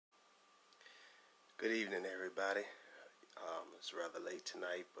Good evening, everybody. It's rather late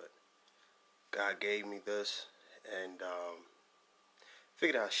tonight, but God gave me this and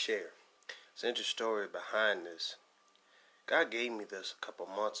figured I'd share. It's an interesting story behind this. God gave me this a couple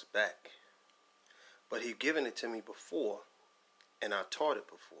months back, but He'd given it to me before, and I taught it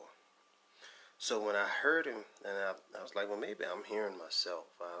before. So when I heard Him, and I was like, well, maybe I'm hearing myself.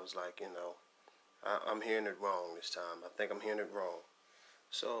 I was like, I'm hearing it wrong this time. I think I'm hearing it wrong.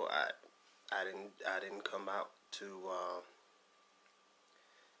 So I didn't come out to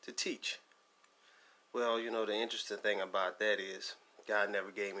teach. Well, the interesting thing about that is God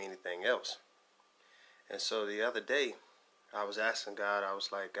never gave me anything else. And so the other day, I was asking God, I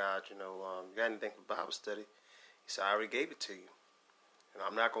was like, God, you got anything for Bible study? He said, I already gave it to you. And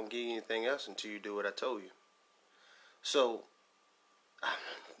I'm not going to give you anything else until you do what I told you. So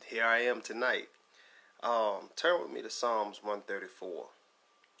here I am tonight. Turn with me to Psalms 134.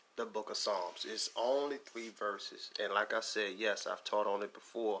 The book of Psalms. It's only 3 verses. And like I said, yes, I've taught on it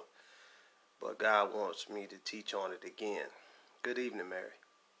before. But God wants me to teach on it again. Good evening, Mary.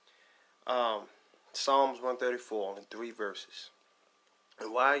 Psalms 134, only 3 verses.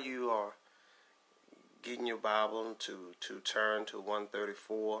 And while you are getting your Bible to turn to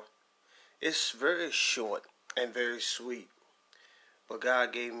 134, it's very short and very sweet. But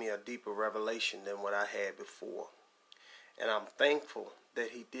God gave me a deeper revelation than what I had before. And I'm thankful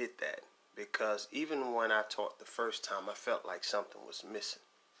that He did that, because even when I taught the first time, I felt like something was missing.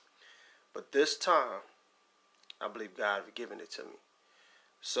 But this time, I believe God has given it to me.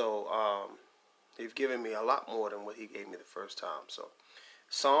 So He's given me a lot more than what He gave me the first time. So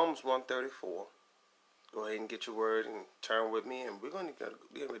Psalms 134. Go ahead and get your word and turn with me, and we're going to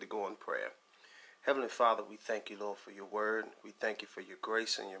get ready to go in prayer. Heavenly Father, we thank you, Lord, for your word. We thank you for your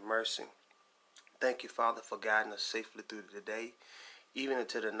grace and your mercy. Thank you, Father, for guiding us safely through the day, even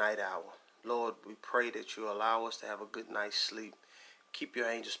into the night hour. Lord, we pray that you allow us to have a good night's sleep. Keep your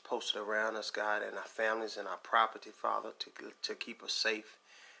angels posted around us, God, and our families and our property, Father, to keep us safe.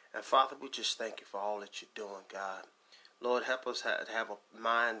 And Father, we just thank you for all that you're doing, God. Lord, help us have a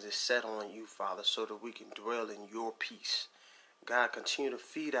mind that's set on you, Father, so that we can dwell in your peace. God, continue to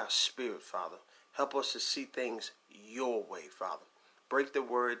feed our spirit, Father. Help us to see things your way, Father. Break the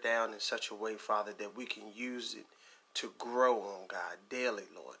word down in such a way, Father, that we can use it to grow on, God, daily,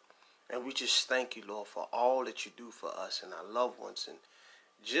 Lord. And we just thank you, Lord, for all that you do for us and our loved ones. And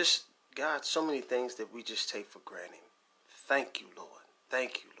just, God, so many things that we just take for granted. Thank you, Lord.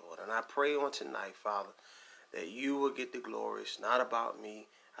 Thank you, Lord. And I pray on tonight, Father, that you will get the glory. It's not about me.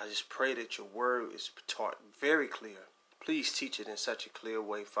 I just pray that your word is taught very clear. Please teach it in such a clear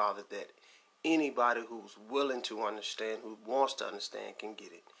way, Father, that anybody who's willing to understand, who wants to understand, can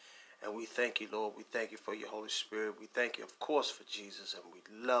get it. And we thank you, Lord. We thank you for your Holy Spirit. We thank you, of course, for Jesus, and we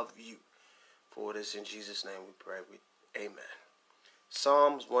love you. For it is in Jesus' name we pray. Amen.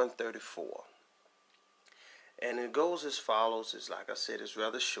 Psalms 134. And it goes as follows. It's like I said, it's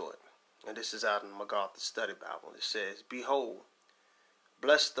rather short. And this is out in MacArthur Study Bible. It says, Behold,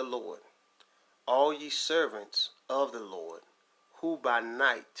 bless the Lord, all ye servants of the Lord, who by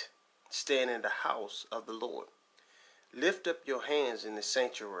night stand in the house of the Lord. Lift up your hands in the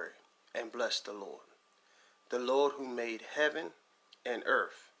sanctuary and bless the Lord. The Lord who made heaven and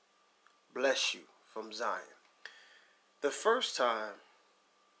earth, bless you from Zion. The first time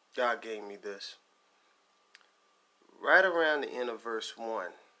God gave me this, right around the end of verse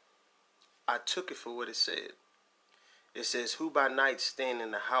 1, I took it for what it said. It says, who by night stand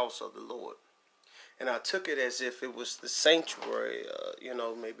in the house of the Lord. And I took it as if it was the sanctuary,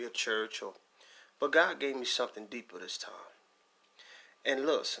 maybe a church. But God gave me something deeper this time. And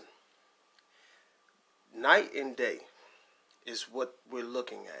listen, night and day is what we're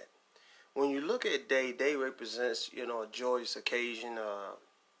looking at. When you look at day represents, a joyous occasion.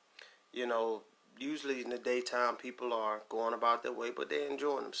 Usually in the daytime people are going about their way, but they're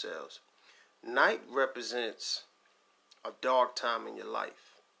enjoying themselves. Night represents a dark time in your life.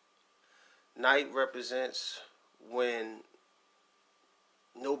 Night represents when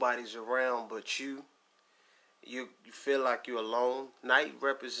nobody's around but you. You feel like you're alone. Night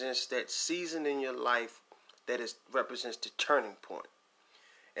represents that season in your life that represents the turning point.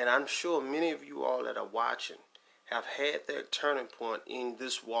 And I'm sure many of you all that are watching have had that turning point in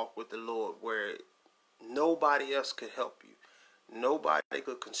this walk with the Lord, where nobody else could help you. Nobody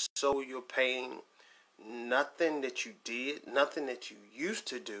could console your pain. Nothing that you did, nothing that you used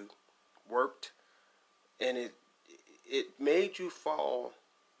to do worked. And it made you fall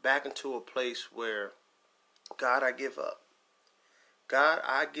back into a place where, God, I give up. God,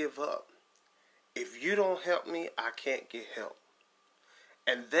 I give up. If you don't help me, I can't get help.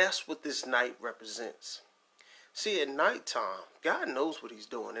 And that's what this night represents. See, at nighttime, God knows what he's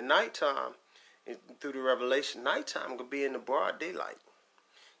doing. At nighttime, through the revelation, nighttime could be in the broad daylight.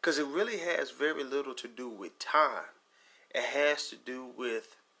 Because it really has very little to do with time. It has to do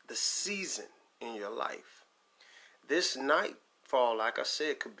with the season in your life. This nightfall, like I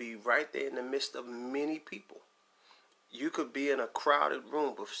said, could be right there in the midst of many people. You could be in a crowded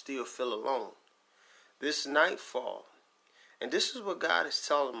room but still feel alone. This nightfall, and this is what God is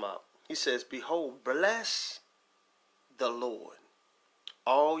telling about. He says, behold, bless the Lord,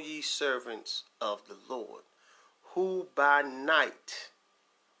 all ye servants of the Lord, who by night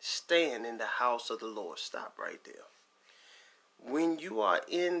stand in the house of the Lord. Stop right there. When you are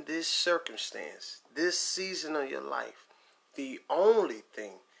in this circumstance, this season of your life, the only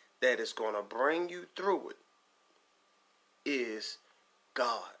thing that is going to bring you through it is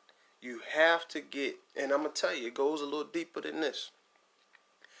God. You have to get, and I'm going to tell you, it goes a little deeper than this.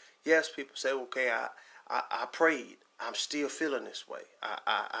 Yes, people say, okay, I prayed. I'm still feeling this way.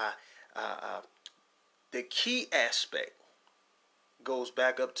 The key aspect goes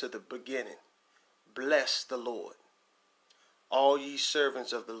back up to the beginning. Bless the Lord, all ye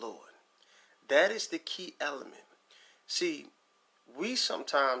servants of the Lord. That is the key element. See, we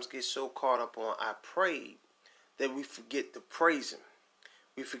sometimes get so caught up on I prayed that we forget to praise him.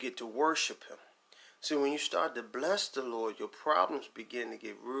 We forget to worship him. See, when you start to bless the Lord, your problems begin to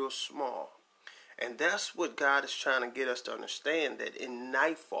get real small. And that's what God is trying to get us to understand, that in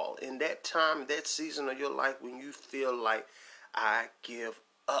nightfall, in that time, that season of your life when you feel like I give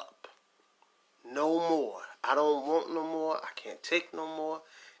up. No more. I don't want no more. I can't take no more.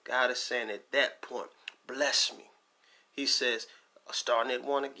 God is saying at that point, bless me. He says, starting at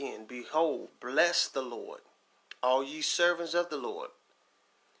 1 again, behold, bless the Lord, all ye servants of the Lord,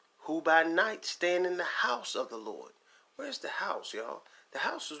 who by night stand in the house of the Lord. Where's the house, y'all? The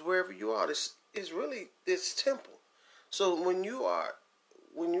house is wherever you are. This is really this temple. So when you are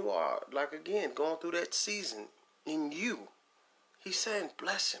like again going through that season in you, he's saying,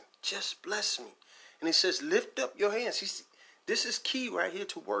 bless him. Just bless me. And he says, lift up your hands. This is key right here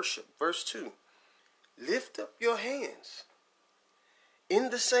to worship. Verse 2. Lift up your hands in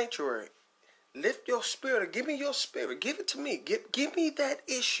the sanctuary. Lift your spirit. Give me your spirit. Give it to me. Give me that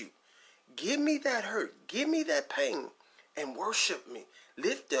issue. Give me that hurt. Give me that pain. And worship me.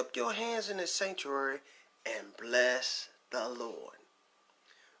 Lift up your hands in the sanctuary and bless the Lord.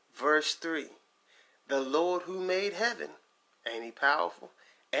 Verse 3. The Lord who made heaven, ain't he powerful?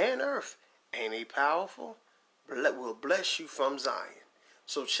 And earth, ain't he powerful? Will bless you from Zion.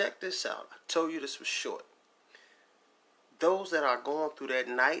 So check this out. I told you this was short. Those that are going through that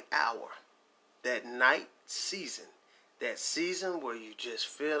night hour, that night season, that season where you just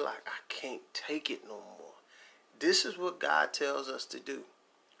feel like I can't take it no more. This is what God tells us to do.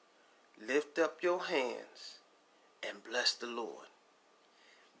 Lift up your hands and bless the Lord.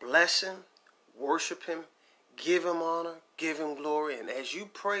 Bless him, worship him, give him honor, give him glory. And as you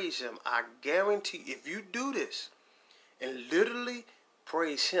praise him, I guarantee if you do this and literally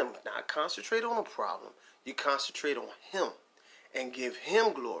praise him, not concentrate on a problem, you concentrate on him and give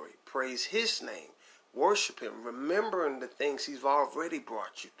him glory, praise his name, worship him, remembering the things he's already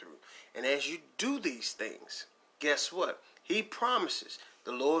brought you through. And as you do these things, guess what? He promises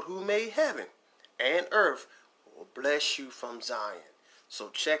the Lord who made heaven and earth will bless you from Zion. So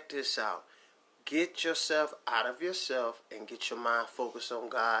check this out. Get yourself out of yourself and get your mind focused on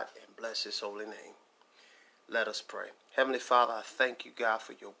God and bless his holy name. Let us pray. Heavenly Father, I thank you, God,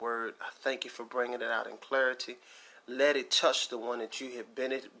 for your word. I thank you for bringing it out in clarity. Let it touch the one that you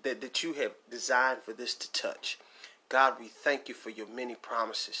have designed for this to touch. God, we thank you for your many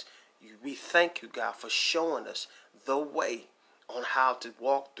promises. We thank you, God, for showing us the way on how to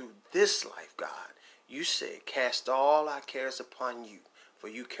walk through this life, God. You said, cast all our cares upon you, for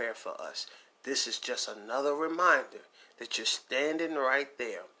you care for us. This is just another reminder that you're standing right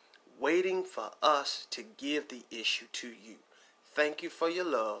there, waiting for us to give the issue to you. Thank you for your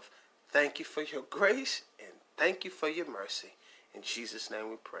love. Thank you for your grace. And thank you for your mercy. In Jesus' name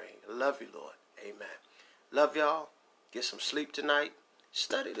we pray. Love you, Lord. Amen. Love y'all. Get some sleep tonight.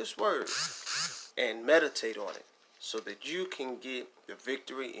 Study this word and meditate on it so that you can get the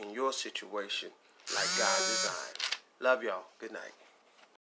victory in your situation like God designed. Love y'all. Good night.